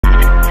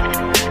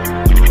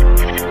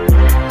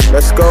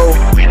go.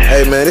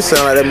 Hey man, this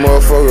sound like that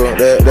motherfucker,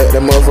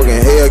 that motherfucking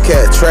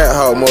Hellcat trap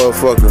hawk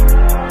motherfucker.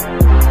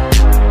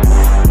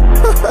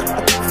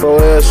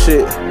 4L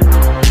shit.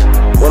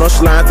 When I'm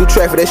sliding through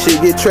traffic, that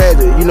shit get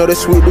tragic. You know that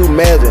sweet dude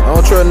magic. I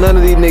don't trust none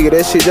of these niggas,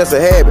 that shit just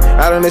a habit.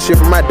 I learned that shit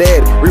from my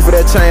daddy. Reef for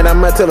that chain, I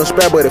might tell him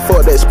spare, but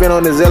fuck that, spin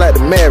on his head like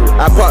the Maverick.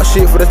 I pop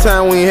shit for the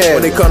time we ain't had.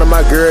 When they come to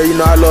my girl, you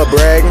know I love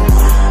bragging.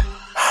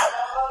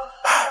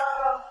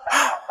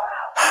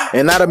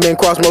 And I done been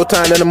crossed more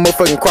time than a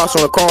motherfucking cross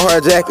on a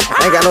Carhartt jacket.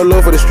 Ain't got no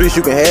love for the streets,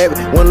 you can have it.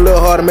 One a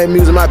little hard to make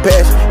music my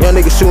passion. Young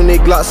nigga shooting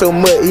that Glock so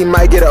much, he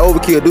might get an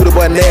overkill. Do the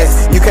boy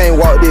nasty. You can't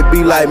walk this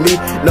beat like me.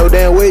 No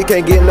damn way you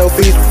can't get no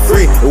fees for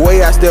free. The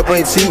way I step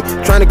ain't cheap.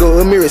 Tryna go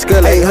a mirror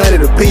skull 800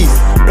 a piece.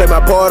 Play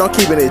my part, I'm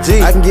keeping it G.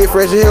 I can get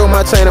fresh as hell with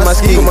my chain and my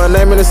ski. Put my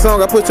name in the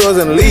song, I put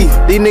yours in the leaf.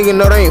 These niggas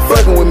know they ain't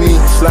fucking with me.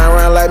 Sliding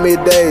around like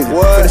middays.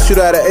 Finna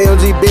shoot out an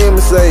AMG Benz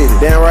Mercedes.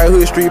 Damn right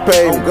hood street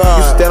pavement.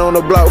 You stand on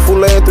the block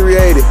full of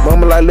 380.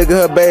 Mama like look at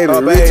her baby.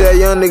 Rich ass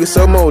young nigga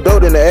so more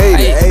dope than the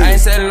 80s. I ain't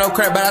selling no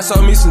crap, but I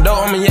sold me some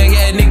dope. I'm a young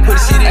ass nigga, put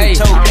the shit in the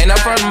choke. And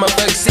I'm from the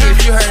motherfucking city.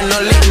 If you heard no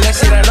lick, that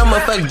shit ain't no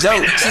motherfucking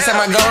joke. She said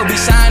my gold be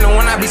shining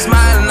when I be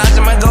smiling. I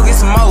just might go get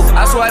some more.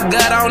 I swear to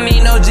God, I don't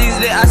need no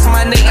Jesus. I see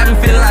my nigga, I be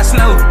feeling like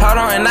snow.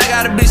 Hold on, and I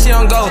got a bitch, she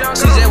don't go.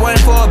 She just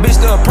waiting for a bitch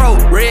to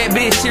approach. Red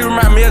bitch, she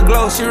remind me of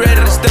Glow. She ready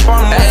to step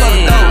on the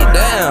motherfucking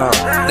dope.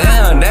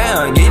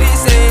 Damn, get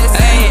this ass.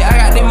 Hey, I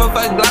got this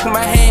motherfucking Glock in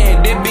my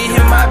hand. This bitch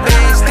hit my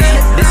bestie.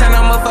 This ain't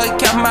no motherfucking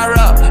cap my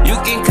rock. You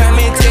can come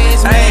and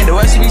test me. The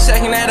way she be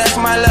shaking that, that's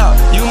my love.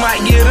 You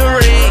might get a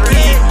red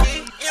key.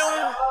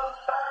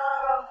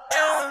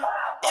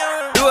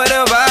 Do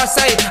whatever I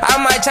say.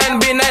 I might change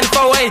the bitch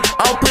 94A.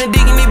 I'm putting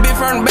dick in this bitch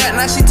from the back.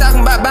 Now she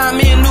talking about buying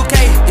me a new K.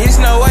 It's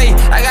no way.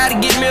 I gotta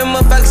get me a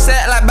motherfucking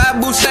set like by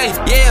Boucher.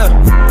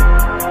 Yeah.